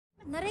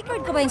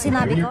Na-record ko ba yung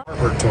sinabi ko?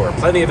 Harbor tour.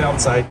 Plenty of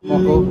outside.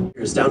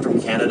 Here's down from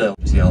Canada.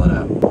 Just yell it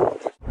out.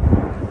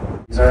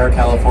 These are our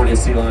California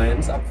sea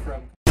lions up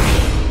from.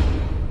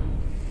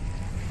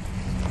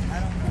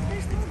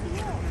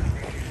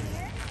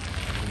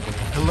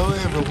 Hello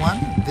everyone,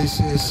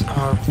 this is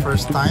our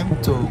first time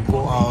to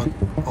go out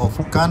of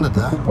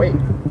Canada. Wait.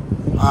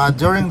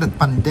 During the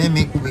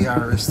pandemic, we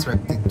are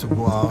restricted to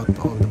go out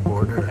of the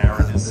border.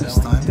 This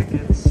time,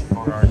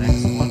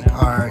 we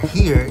are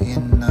here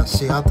in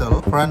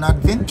Seattle for an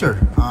adventure.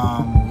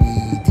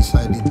 We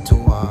decided to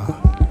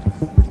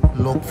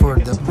look for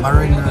the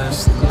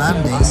Mariner's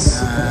Landing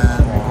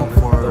and go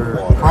for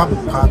Crab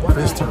Pot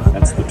restaurant.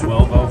 That's the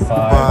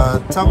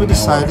 1205. But we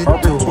decided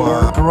to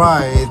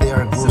try the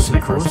ARGOSY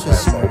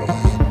cruises here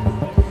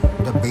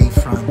in the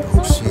bayfront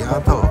of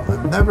Seattle.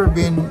 I've never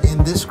been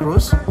in this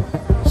cruise,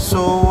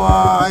 so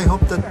I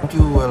hope that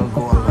you will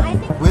go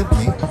along with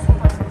me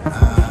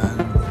and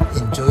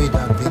enjoy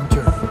the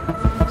adventure.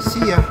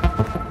 See ya!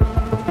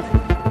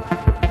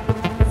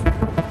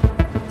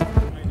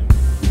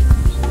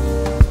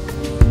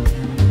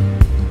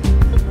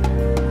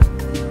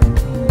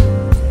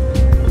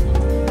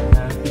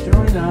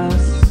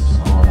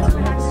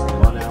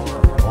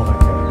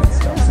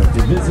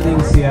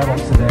 Visiting Seattle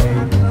today,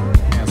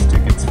 has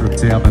tickets for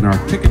sale in our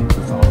ticket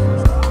booth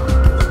office.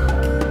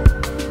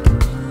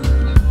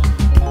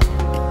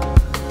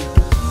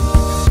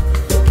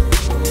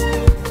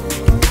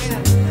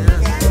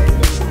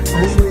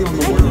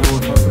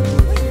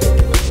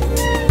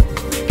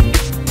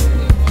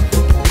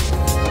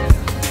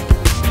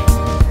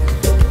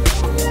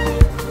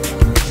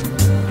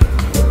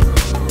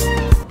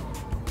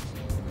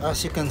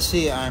 As you can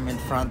see, I'm in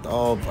front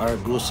of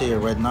ARGOSY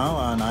right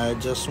now, and I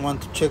just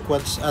want to check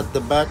what's at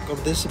the back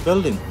of this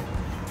building.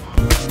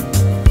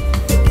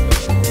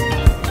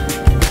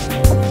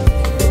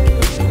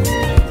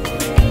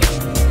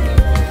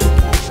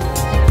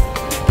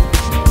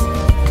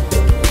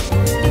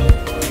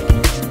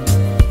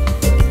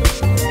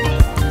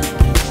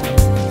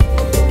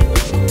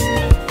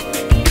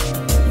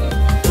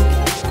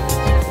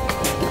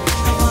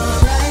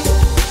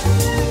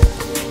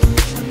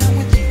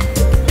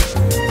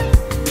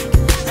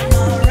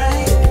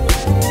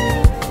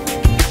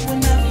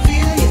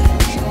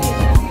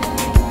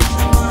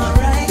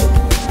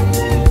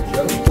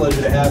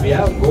 Pleasure to have you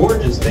out.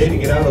 Gorgeous day to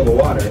get out on the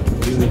water.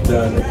 You have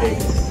done a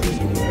sea,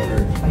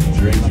 whatever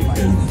drink you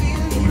can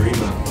dream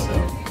of.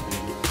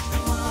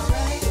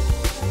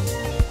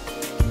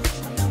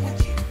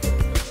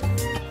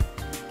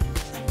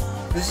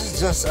 This is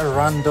just a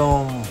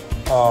random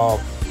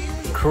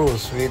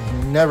cruise. We'd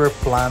never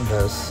planned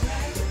this,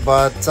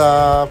 but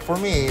for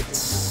me,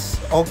 it's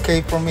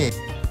okay for me.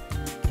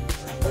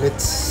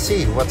 Let's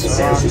see what's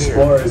around here.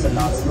 Explorers and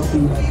not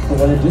smoking. But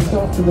then just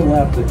off to the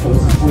left, the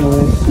coast is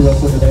to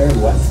us over there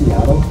in West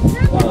Seattle.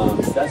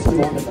 That's the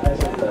one that I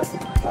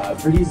have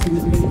pretty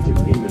significant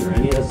entertainment or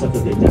any of the stuff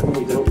that they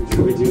definitely don't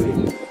enjoy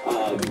doing. We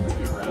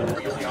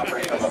usually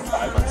operate about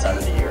 5 months out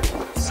of the year,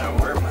 so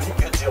we're a pretty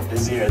good deal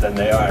busier than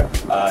they are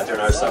during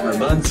our summer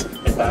months.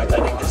 In fact,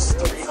 I think there's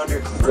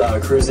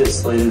 300 cruises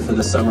slated for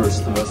the summer, which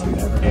is the most we've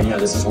ever. And yeah,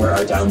 this is where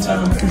our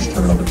downtown cruise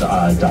terminal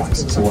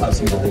docks. So we'll have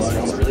some of these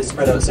things. It's a really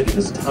spread out city.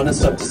 There's a ton of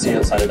stuff to see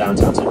outside of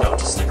downtown, so don't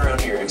just stick around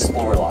here,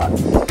 explore a lot.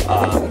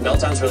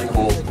 Meltdown's really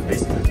cool,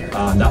 basically here.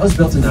 That was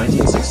built in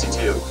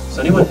 1962. Does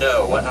anyone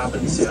know what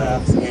happens to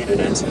hated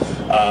it?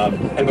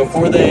 And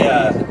before they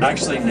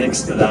actually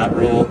nixed that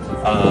rule,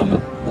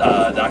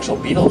 the actual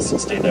Beatles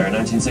stayed there in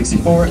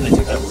 1964, and they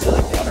took that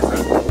really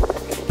waterfront.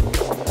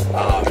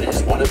 It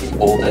is one of the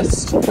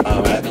oldest,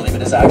 I believe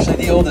it is actually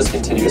the oldest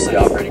continuously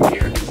operating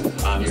pier.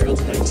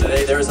 It's built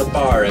today. There is a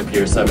bar at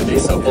Pier 70,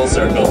 so full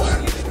circle.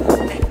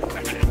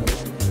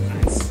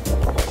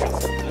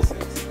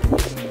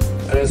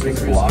 And as we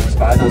walked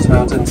by those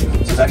mountains, so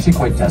it's actually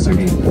quite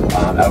deserty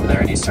out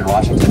there in eastern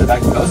Washington. In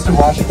fact, most of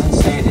Washington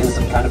State is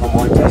kind of a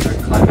more desert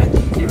climate,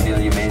 even though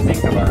you may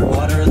think of our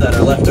water that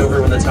are left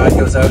over when the tide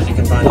goes out. You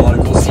can find a lot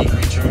of cool sea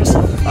creatures. You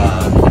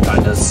can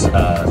find us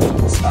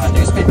a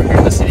newspaper here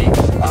in the city.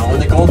 When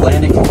the Gold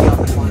Landing came up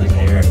in the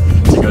air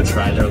to go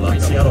try their luck.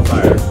 Seattle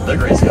Fire, the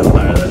Great Seattle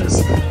Fire, that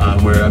is.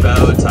 We're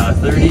about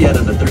 30 out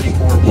of the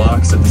 34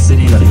 blocks of the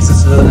city that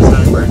existed at the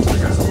time burned to the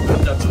ground. We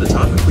moved up to the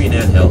top of Queen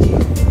Anne Hill,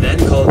 then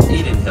called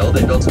Eden Hill.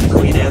 They built in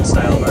Queen Anne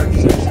style of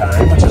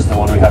architecture, which is the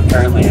one we have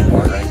currently in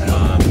port right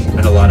now,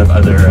 and a lot of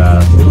other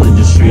little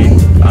industry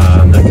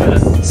that kind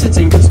of sits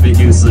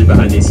inconspicuously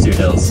behind these two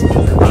hills.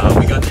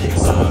 We got the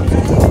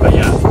but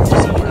yeah,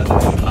 just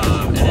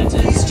and it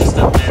is just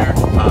up there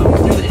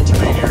through the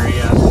Intimate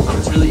area.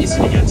 It's really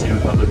easy to get to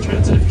with public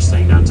transit if you're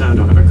staying downtown,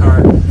 don't have a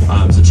car.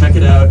 So check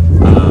it out.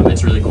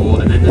 It's really cool.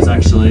 And then there's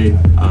actually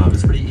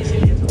it's pretty easy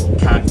to get to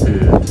cat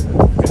food.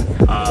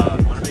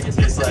 Want to make it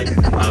taste like.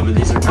 And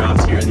these are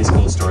drops here in these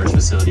cold storage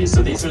facilities.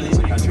 So these are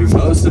the country.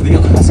 Most of the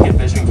Alaskan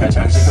fishing catch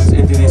actually comes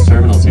in through these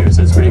terminals here.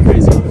 So it's pretty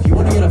crazy. If you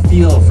want to get a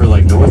feel for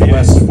like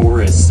Northwest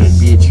forests and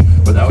beach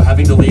without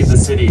having to leave the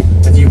city,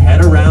 if you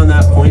head around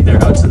that point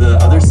there out to the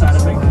other side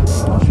of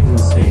Washington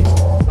State,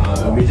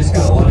 we just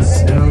got a lot of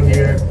snow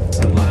here.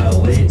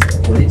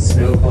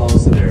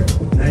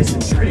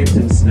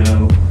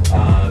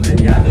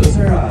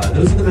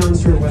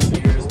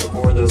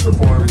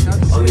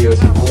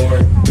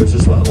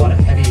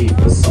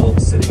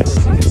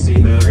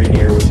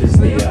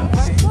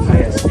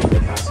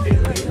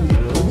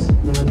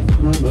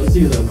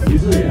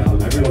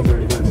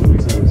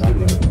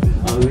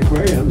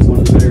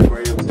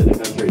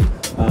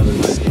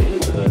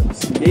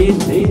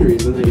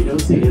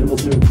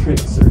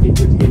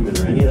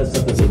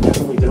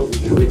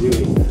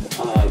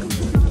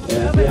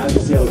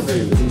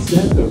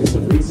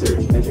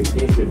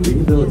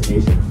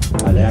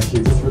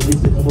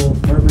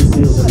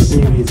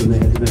 communities, and they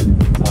have been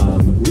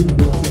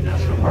rehabilitated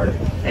national park.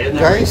 And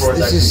that Guys, rainforest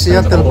this is actually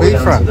extends all the way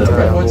down Seattle.Great to the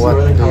redwoods what in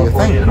Northern do you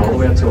California think? and all the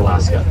way up to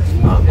Alaska. The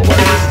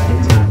water is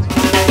intact.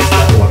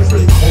 The water's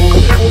really cold.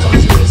 It holds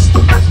onto its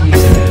heat,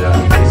 and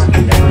it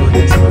basically never really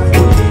gets above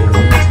 48 or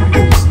 42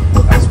 degrees.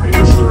 That's pretty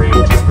much the range.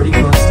 It's pretty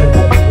constant.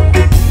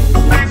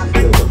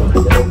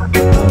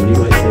 You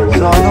might say,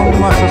 So anong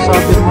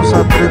masasabi mo sa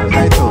trip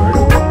na ito?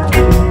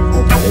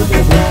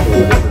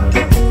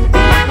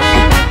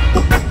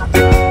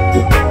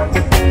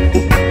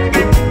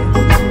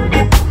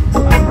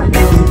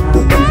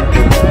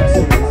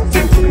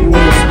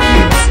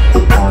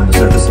 On the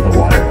surface of the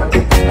water, up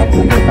a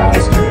little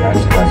faster. It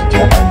actually has a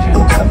jet engine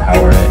to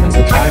power it, and it's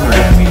a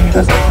trimaran, meaning it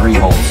has like 3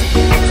 holes. So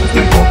it's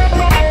pretty cool.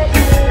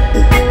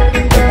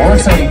 But more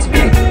exciting to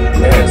me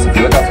is if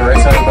you look off the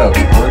right side of the boat,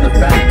 on the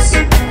fence,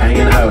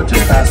 hanging out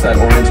just past that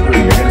orange buoy,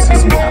 you're going to see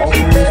some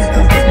California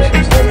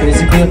competitions. So it's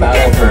basically a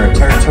battle for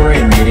territory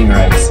and mating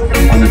rights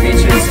on the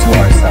beaches to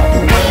our south.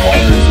 The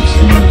water is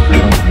extremely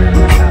fertile here in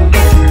the south.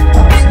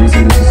 So these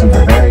ecosystems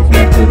are very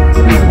connected.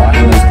 We rely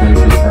on those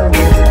glaciers for our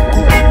water.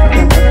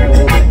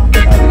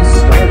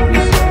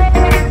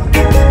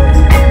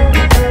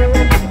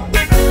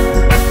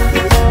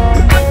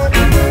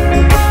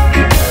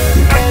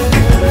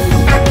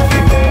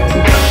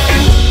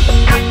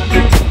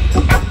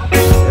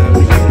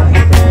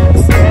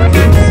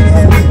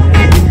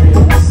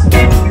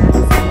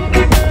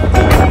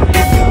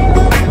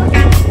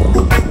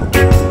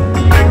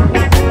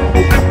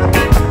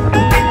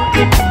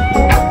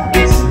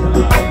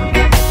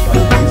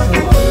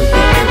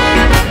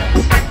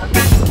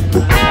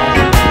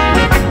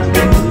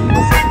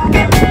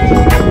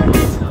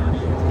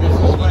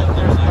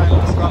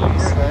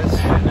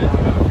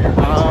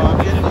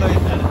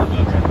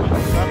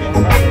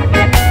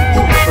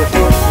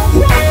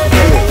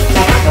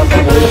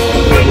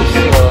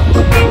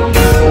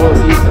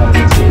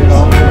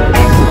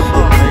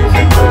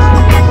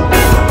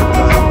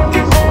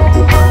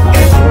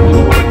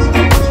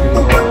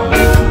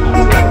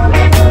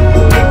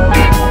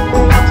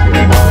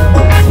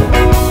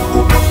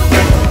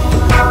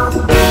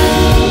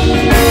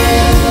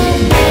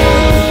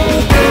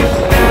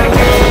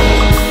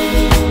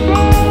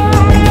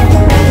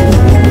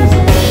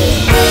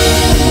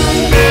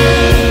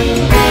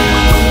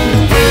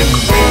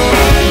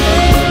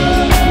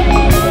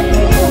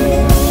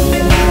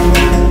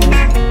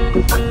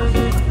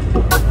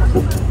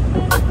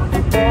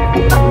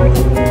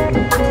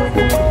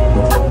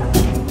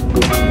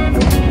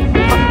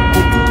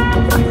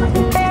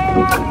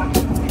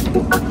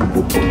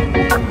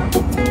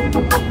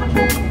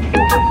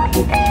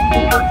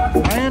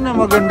 Ayun na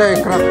maganda eh,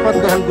 crackpot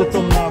dahil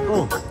gutom na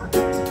ako.